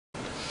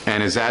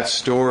And is that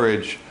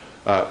storage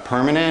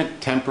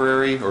permanent,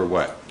 temporary, or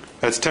what?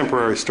 That's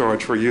temporary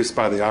storage for use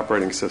by the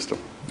operating system.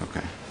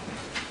 Okay.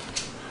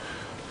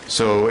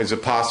 So is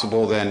it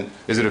possible then,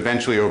 is it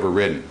eventually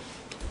overridden?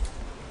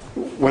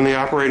 When the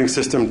operating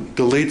system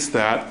deletes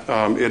that,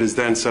 it is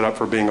then set up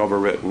for being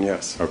overwritten,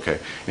 yes. Okay.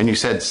 And you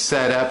said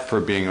set up for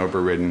being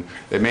overridden.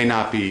 It may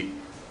not be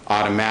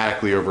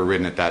automatically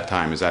overridden at that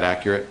time. Is that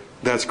accurate?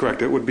 That's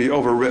correct. It would be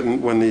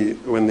overwritten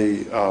when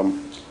the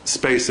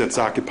space that's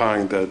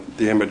occupying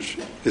the image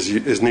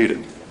is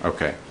needed.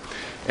 Okay.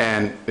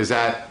 And is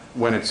that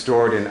when it's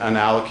stored in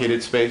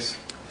unallocated space?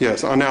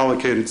 Yes,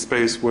 unallocated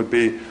space would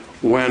be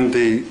when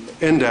the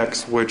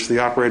index which the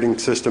operating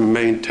system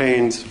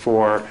maintains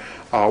for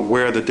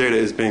where the data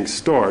is being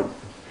stored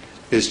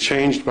is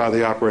changed by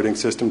the operating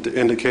system to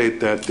indicate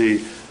that the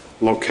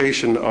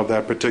location of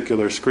that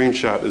particular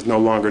screenshot is no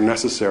longer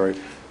necessary,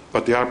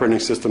 but the operating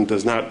system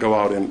does not go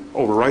out and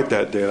overwrite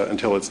that data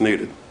until it's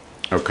needed.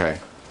 Okay.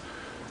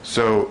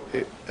 So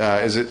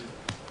is it,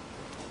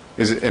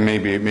 and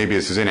maybe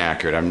this is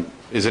inaccurate,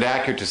 is it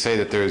accurate to say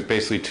that there's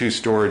basically two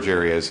storage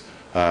areas?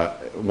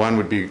 One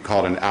would be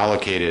called an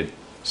allocated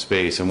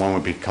space and one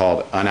would be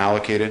called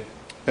unallocated?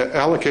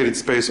 Allocated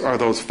space are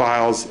those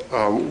files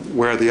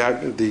where the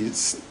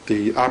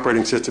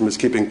operating system is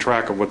keeping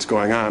track of what's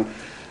going on,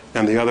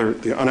 and the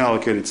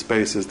unallocated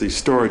space is the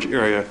storage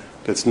area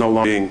that's no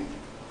longer being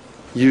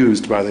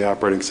used by the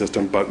operating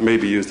system but may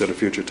be used at a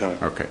future time.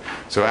 Okay.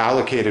 So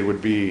allocated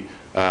would be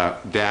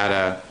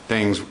data,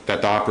 things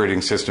that the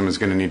operating system is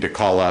going to need to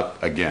call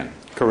up again.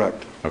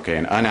 Correct. Okay.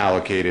 And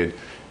unallocated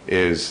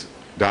is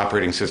the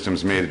operating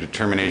system's made a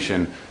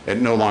determination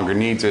it no longer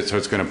needs it, so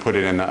it's going to put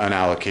it in the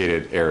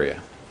unallocated area.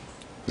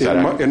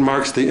 It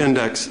marks the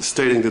index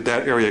stating that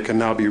that area can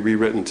now be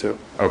rewritten to.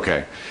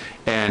 Okay.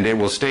 And it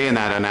will stay in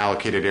that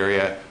unallocated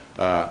area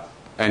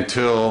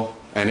until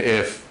and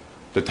if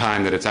the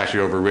time that it's actually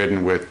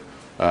overridden with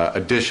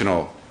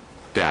additional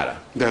data.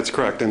 That's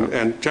correct.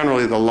 And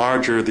generally, the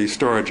larger the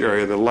storage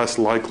area, the less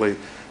likely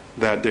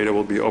that data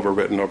will be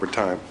overwritten over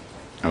time.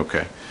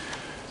 Okay.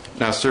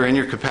 Now, sir, in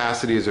your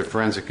capacity as a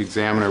forensic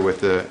examiner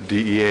with the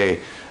DEA,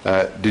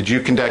 did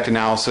you conduct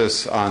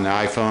analysis on the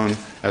iPhone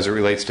as it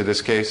relates to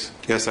this case?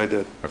 Yes, I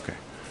did. Okay.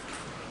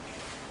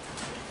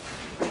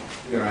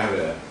 You don't have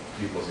a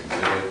people's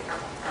exhibit,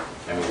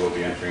 and we will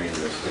be entering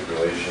into a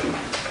stipulation.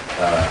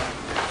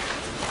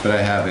 But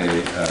I have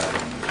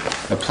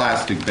a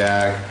plastic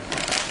bag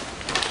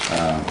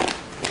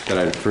that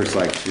I'd first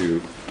like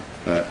to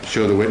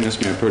show the witness.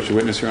 May I approach the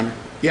witness, Your Honor?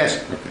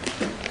 Yes. Okay.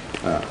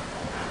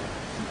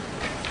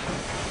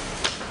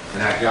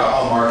 And actually,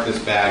 I'll mark this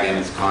bag and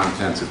its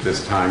contents at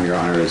this time, Your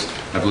Honor, as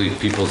I believe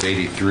People's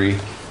 83.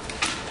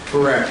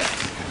 Correct.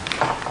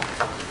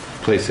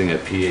 Placing a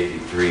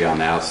P83 on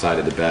the outside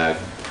of the bag.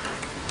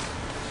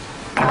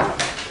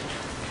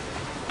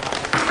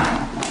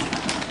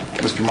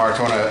 Mr. Marx,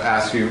 I want to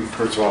ask you,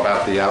 first of all,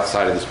 about the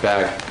outside of this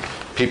bag.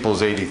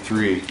 People's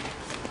 83. Do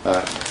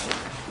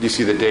you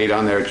see the date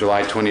on there,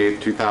 July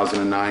 28,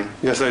 2009?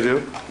 Yes, I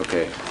do.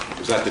 Okay.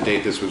 Was that the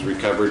date this was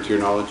recovered, to your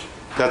knowledge?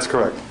 That's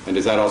correct. And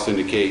does that also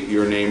indicate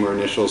your name or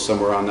initials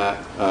somewhere on that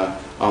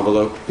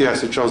envelope?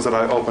 Yes, it shows that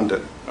I opened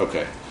it.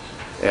 Okay.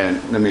 And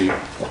let me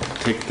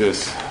take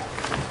this.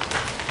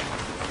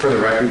 For the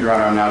record, Your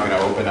Honor, I'm now going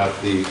to open up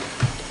the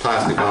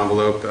plastic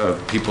envelope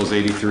of People's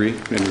 83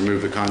 and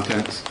remove the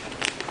contents.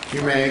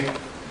 You may.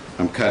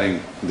 I'm cutting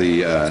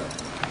the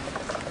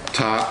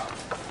top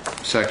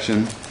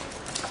section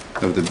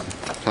of the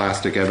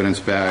plastic evidence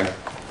bag.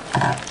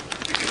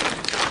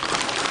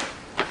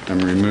 I'm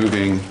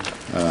removing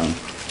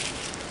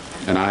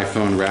an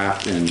iPhone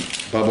wrapped in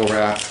bubble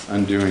wrap,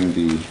 undoing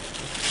the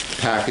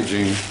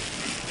packaging,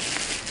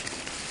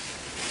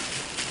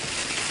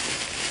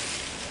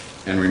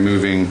 and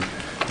removing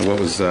what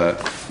was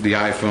the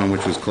iPhone,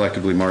 which was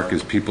collectively marked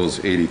as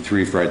People's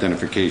 83 for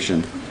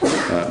identification.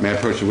 May I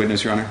approach the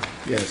witness, Your Honor?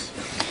 Yes.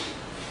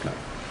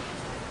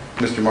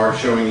 Mr. Mark,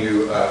 showing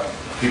you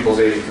People's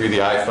 83, the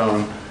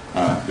iPhone,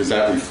 does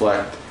that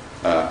reflect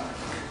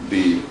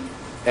the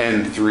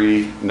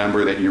N3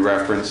 number that you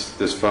referenced,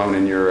 this phone,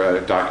 in your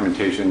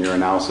documentation, your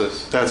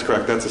analysis? That's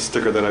correct. That's a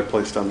sticker that I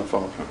placed on the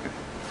phone. Okay.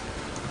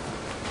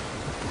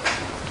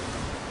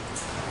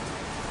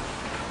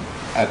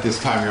 At this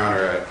time, Your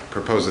Honor, I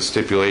propose a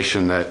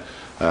stipulation that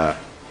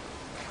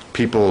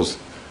People's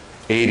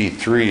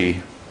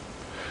 83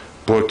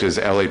 booked as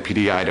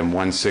LAPD item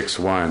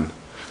 161,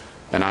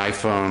 an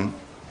iPhone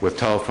with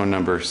telephone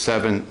number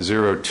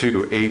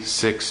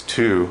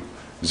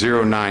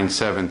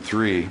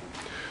 702-862-0973,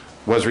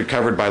 was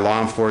recovered by law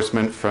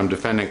enforcement from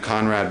defendant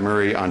Conrad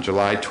Murray on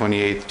July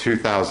 28,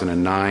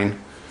 2009.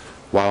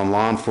 While in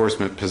law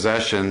enforcement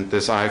possession,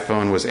 this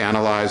iPhone was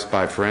analyzed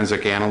by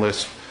forensic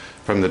analysts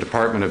from the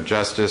Department of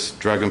Justice,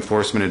 Drug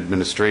Enforcement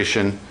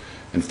Administration,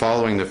 and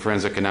following the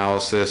forensic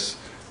analysis,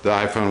 the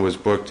iPhone was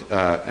booked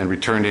and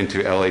returned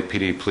into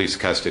LAPD police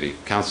custody.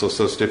 Counsel,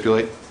 so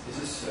stipulate?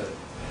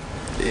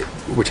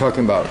 We're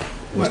talking about...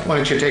 Why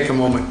don't you take a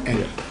moment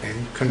and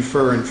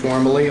confer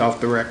informally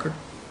off the record?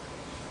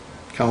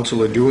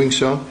 Counsel are doing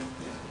so.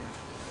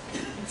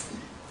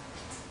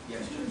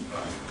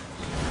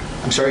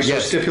 I'm sorry, so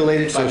Yes.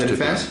 stipulated by So the stipulated.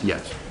 defense?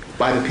 Yes.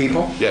 By the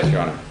people? Yes,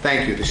 Your Honor.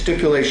 Thank you. The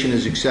stipulation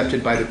is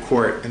accepted by the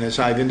court, and as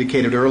I've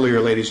indicated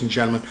earlier, ladies and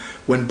gentlemen,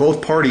 when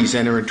both parties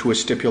enter into a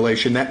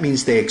stipulation, that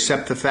means they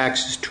accept the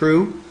facts as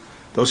true,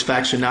 those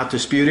facts are not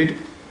disputed,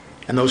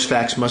 and those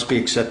facts must be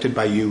accepted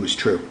by you as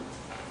true.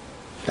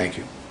 Thank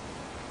you.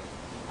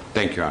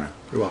 Thank you, Your Honor.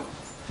 You're welcome.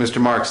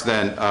 Mr. Marks,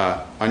 then,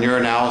 on your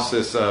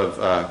analysis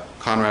of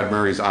Conrad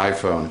Murray's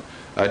iPhone,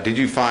 did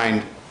you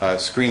find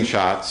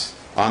screenshots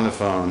on the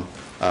phone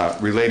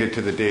related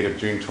to the date of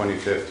June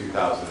 25th,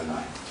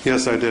 2009?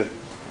 Yes, I did.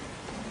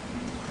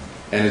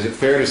 And is it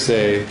fair to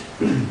say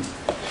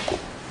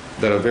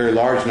that a very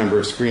large number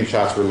of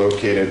screenshots were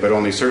located, but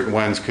only certain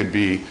ones could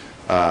be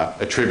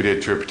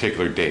attributed to a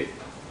particular date?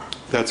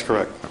 That's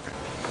correct. Okay.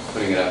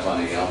 Putting it up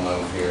on the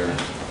Elmo here.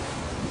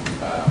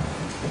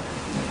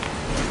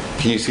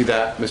 Can you see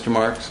that, Mr.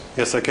 Marks?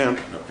 Yes, I can.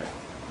 Okay.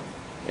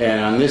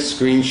 And on this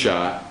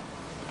screenshot,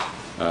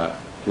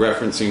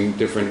 referencing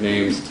different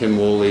names, Tim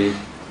Woolley,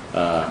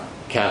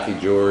 Kathy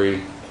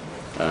Jory,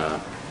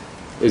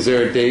 is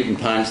there a date and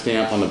time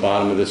stamp on the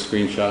bottom of this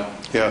screenshot?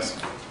 Yes.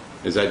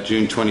 Is that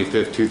June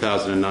 25th,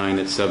 2009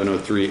 at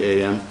 7:03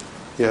 a.m.?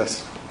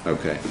 Yes.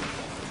 Okay.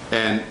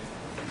 And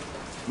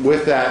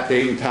with that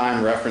date and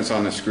time reference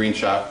on the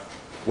screenshot,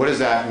 what does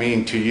that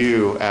mean to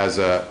you as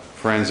a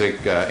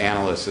forensic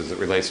analyst as it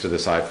relates to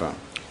this iPhone?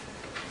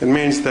 It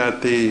means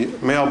that the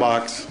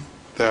mailbox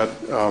that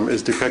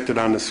is depicted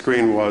on the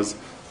screen was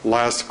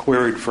last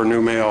queried for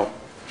new mail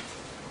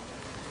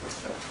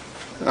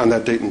on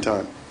that date and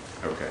time.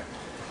 Okay.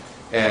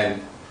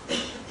 And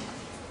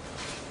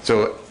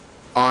so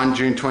on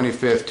June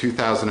 25th,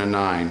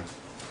 2009,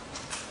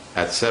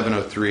 at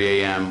 7:03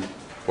 a.m.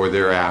 or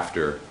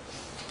thereafter,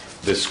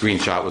 this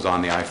screenshot was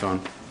on the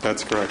iPhone?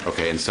 That's correct.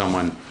 Okay, and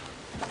someone,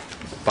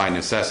 by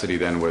necessity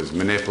then, was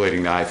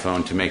manipulating the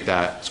iPhone to make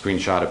that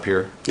screenshot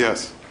appear?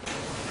 Yes.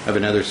 I have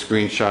another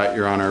screenshot,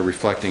 Your Honor,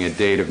 reflecting a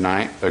date of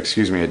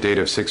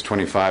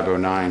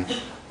 6/25/09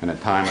 and a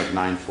time of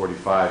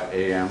 9:45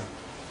 a.m.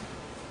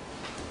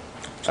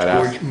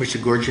 Mr.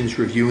 Gorgin's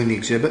reviewing the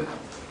exhibit.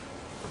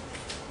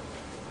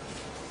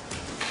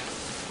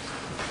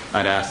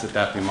 I'd ask that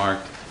that be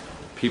marked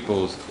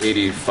People's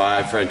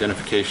 85 for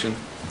identification.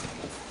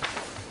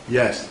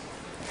 Yes.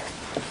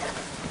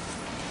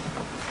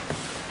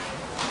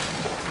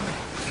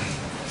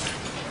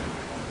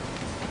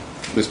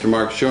 Mr.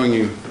 Mark, showing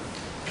you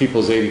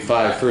People's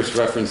 85, first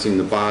referencing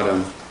the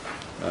bottom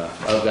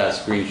of that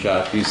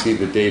screenshot, do you see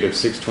the date of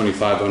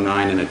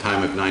 6/25/09 and a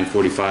time of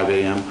 9:45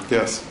 a.m.?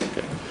 Yes.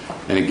 Okay.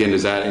 And again,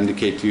 does that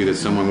indicate to you that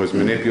someone was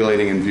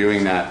manipulating and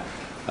viewing that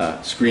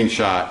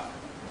screenshot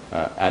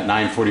at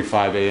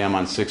 9:45 a.m.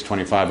 on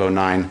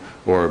 6/25/09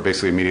 or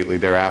basically immediately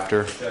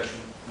thereafter?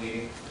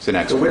 It's an The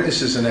expert.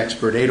 witness is an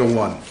expert,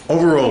 801.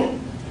 Overruled.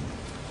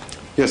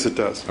 Yes, it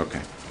does.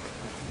 Okay.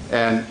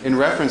 And in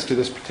reference to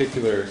this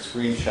particular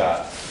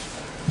screenshot,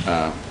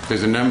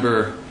 there's a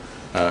number,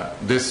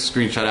 this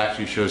screenshot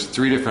actually shows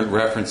 3 different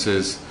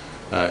references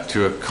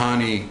to a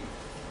Connie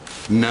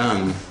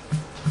Nung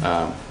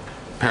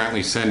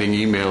apparently sending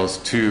emails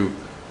to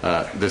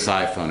this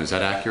iPhone. Is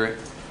that accurate?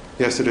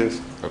 Yes, it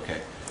is. Okay.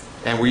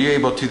 And were you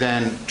able to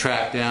then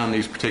track down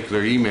these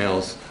particular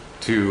emails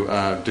to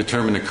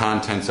determine the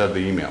contents of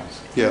the emails?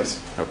 Yes.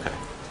 Okay.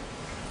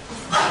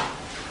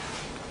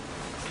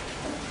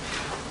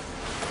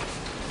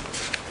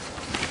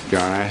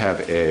 John, I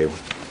have a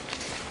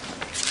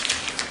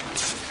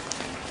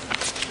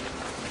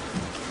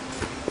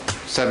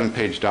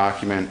seven-page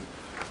document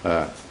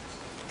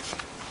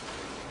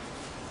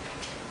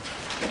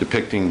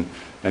depicting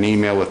an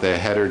email with a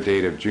header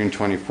date of June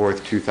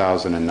 24th,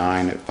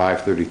 2009 at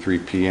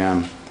 5:33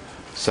 p.m.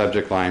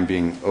 Subject line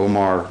being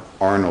Omar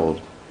Arnold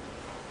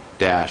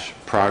dash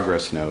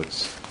progress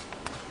notes,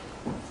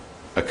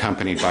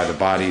 accompanied by the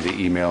body of the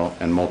email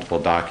and multiple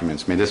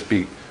documents. May this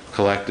be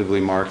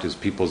collectively marked as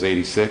People's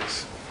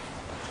 86?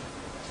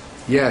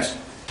 Yes.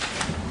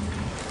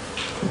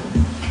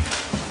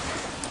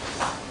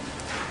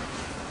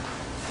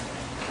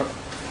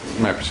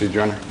 May I proceed,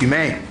 Your Honor? You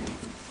may.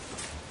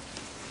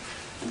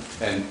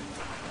 And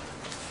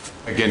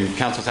again,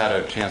 counsel's had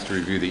a chance to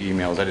review the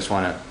emails. I just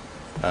want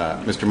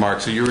to, Mr.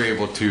 Mark, so you were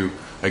able to,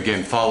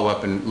 again, follow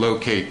up and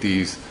locate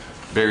these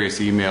various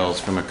emails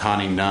from a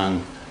Connie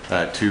Nung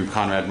to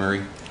Conrad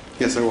Murray?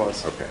 Yes, it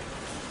was. Okay.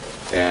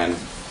 And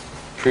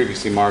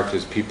previously marked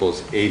as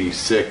People's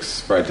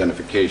 86 for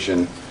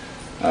identification.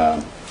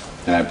 And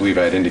I believe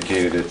I had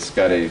indicated it's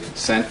got a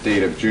sent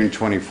date of June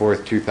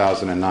 24th,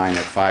 2009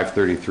 at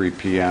 5:33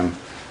 p.m.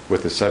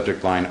 with the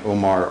subject line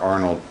Omar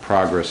Arnold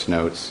progress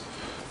notes,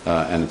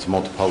 and it's a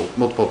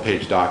multiple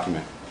page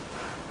document.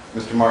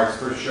 Mr. Marks,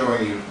 first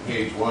showing you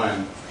page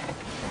 1,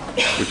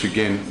 which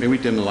again, may we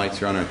dim the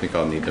lights, Your Honor? I think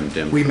I'll need them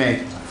dimmed. We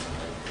may.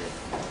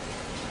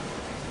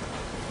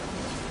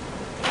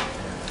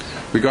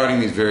 Regarding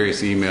these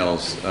various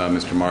emails,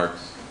 Mr.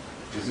 Marks,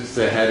 is this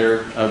the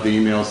header of the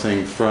email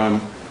saying from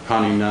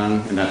Connie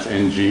Nung, and that's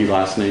NG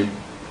last name?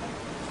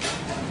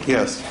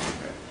 Yes.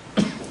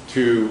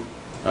 To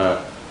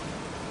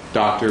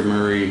Dr.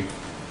 Murray,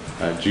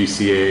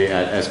 GCA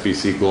at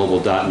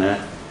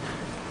sbcglobal.net.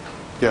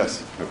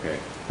 Yes. Okay.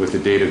 With the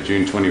date of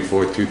June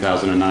 24th,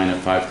 2009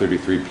 at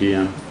 5:33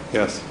 p.m.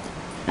 Yes.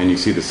 And you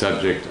see the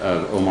subject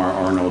of Omar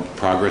Arnold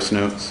progress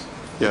notes?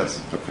 Yes.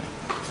 Okay.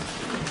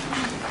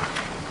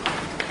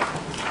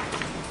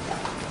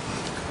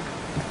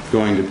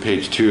 Going to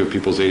page 2 of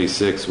People's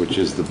 86, which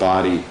is the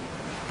body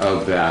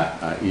of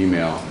that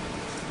email,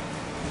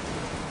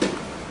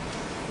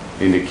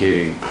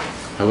 indicating,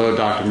 "Hello,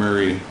 Dr.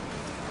 Murray.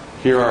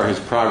 Here are his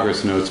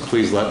progress notes.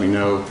 Please let me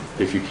know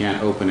if you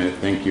can't open it.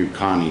 Thank you,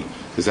 Connie."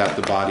 Is that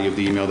the body of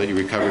the email that you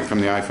recovered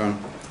from the iPhone?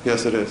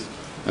 Yes, it is.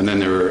 And then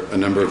there were a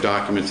number of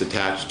documents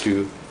attached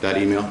to that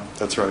email?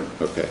 That's right.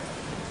 Okay.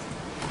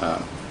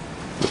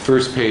 The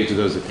first page of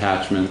those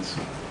attachments,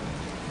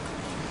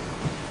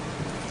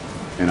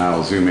 and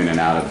I'll zoom in and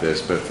out of this,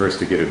 but first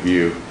to get a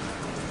view,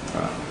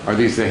 are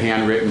these the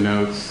handwritten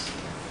notes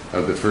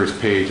of the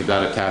first page of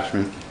that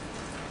attachment?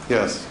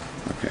 Yes.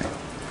 Okay.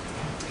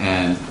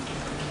 And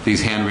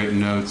these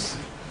handwritten notes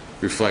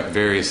reflect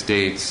various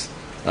dates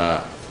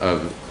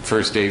of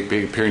first date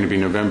appearing to be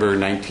November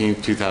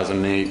 19th,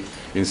 2008,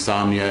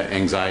 insomnia,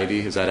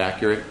 anxiety. Is that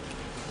accurate?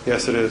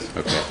 Yes, it is.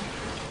 Okay.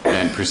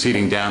 And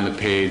proceeding down the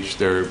page,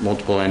 there are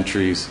multiple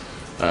entries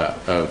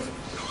of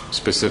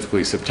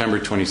specifically September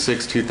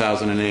 26,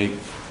 2008,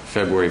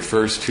 February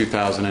 1st,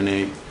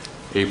 2008,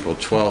 April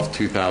 12th,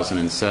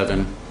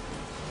 2007,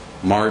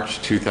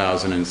 March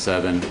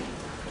 2007,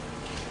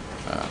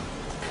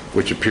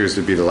 which appears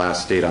to be the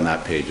last date on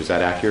that page. Is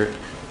that accurate?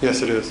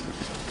 Yes, it is.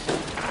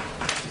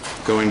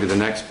 Going to the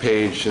next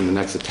page and the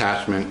next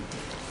attachment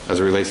as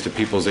it relates to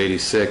People's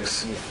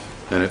 86,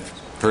 and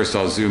first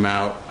I'll zoom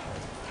out.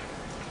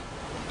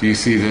 Do you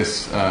see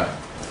this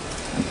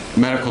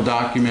medical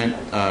document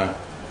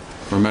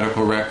or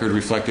medical record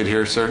reflected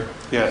here, sir?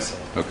 Yes.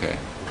 Okay.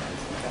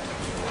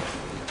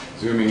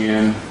 Zooming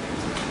in,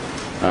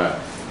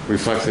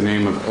 reflects the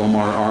name of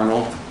Omar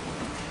Arnold,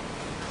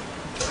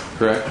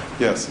 correct?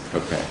 Yes.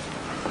 Okay.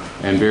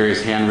 And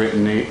various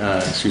handwritten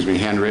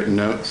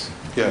notes,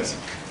 Yes.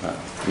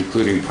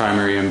 including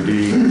primary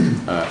MD,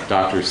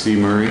 Dr. C.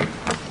 Murray.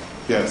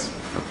 Yes.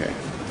 Okay.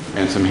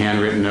 And some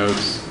handwritten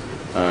notes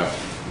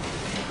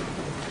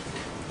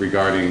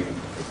regarding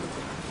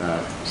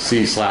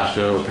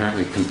C/O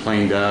apparently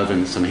complained of,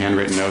 and some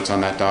handwritten notes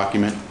on that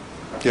document?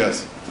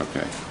 Yes.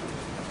 Okay.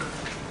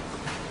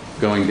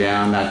 Going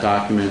down that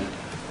document,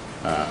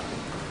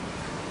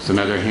 some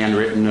other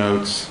handwritten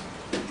notes,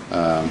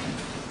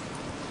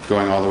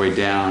 going all the way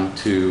down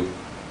to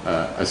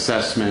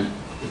assessment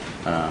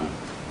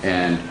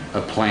and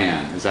a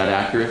plan. Is that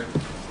accurate?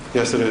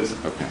 Yes, it is.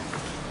 Okay.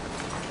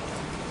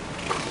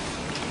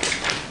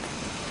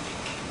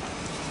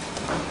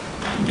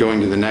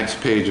 Going to the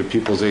next page of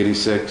People's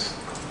 86,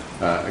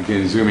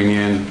 again zooming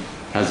in,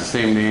 has the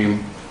same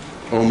name,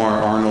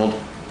 Omar Arnold,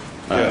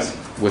 Yes.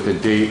 with a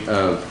date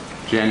of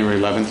January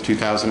 11th,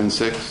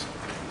 2006.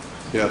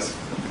 Yes.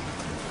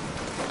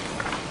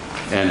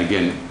 And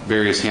again,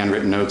 various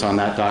handwritten notes on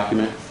that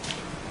document.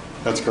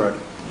 That's correct.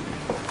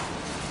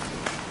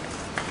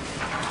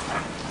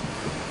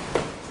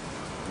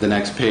 The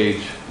next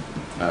page,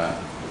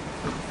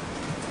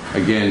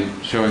 again,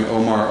 showing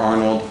Omar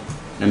Arnold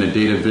and the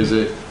date of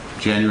visit,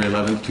 January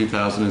 11th,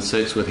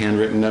 2006, with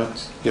handwritten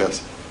notes.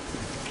 Yes.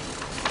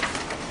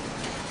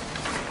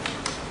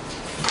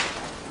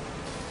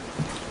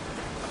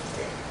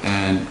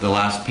 And the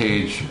last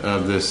page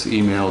of this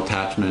email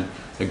attachment,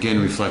 again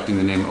reflecting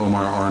the name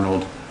Omar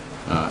Arnold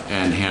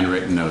and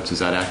handwritten notes. Is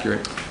that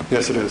accurate?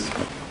 Yes, it is.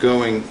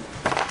 Going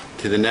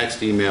to the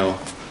next email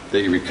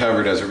that you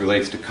recovered as it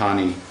relates to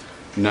Connie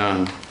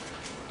Nunn,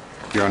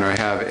 Your Honor, I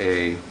have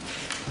a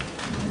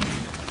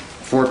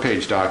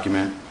 4-page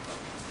document.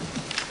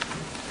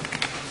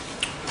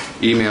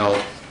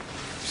 Email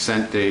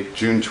sent date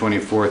June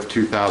 24th,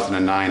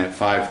 2009 at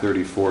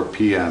 5:34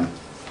 p.m.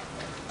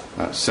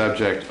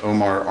 Subject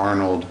Omar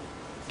Arnold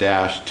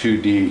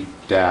 -2D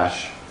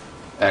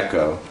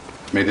 -echo.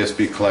 May this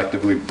be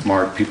collectively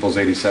marked People's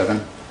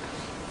 87?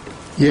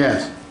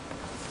 Yes.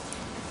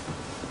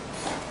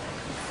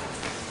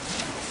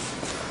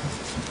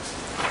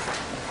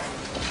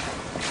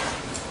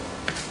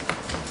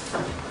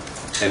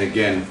 And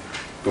again,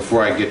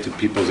 before I get to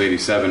People's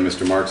 87,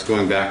 Mr. Marx,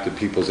 going back to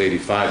People's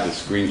 85, the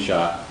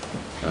screenshot,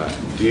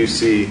 do you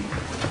see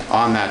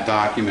on that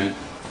document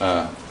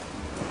the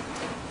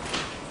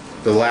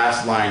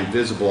last line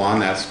visible on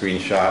that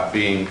screenshot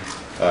being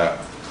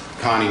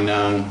Connie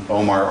Nunn,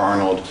 Omar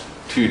Arnold,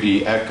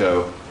 2D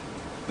echo,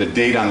 the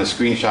date on the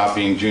screenshot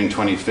being June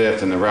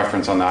 25th, and the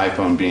reference on the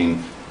iPhone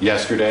being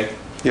yesterday?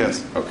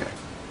 Yes. Okay.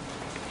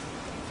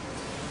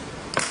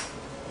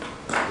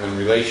 In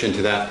relation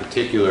to that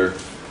particular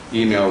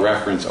email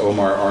reference,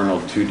 Omar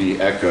Arnold 2D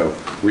echo,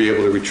 were you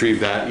able to retrieve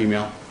that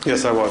email?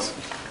 Yes, I was.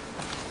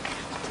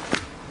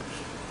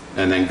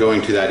 And then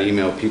going to that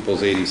email,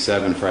 People's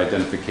 87, for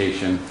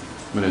identification,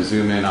 I'm going to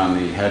zoom in on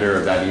the header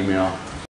of that email.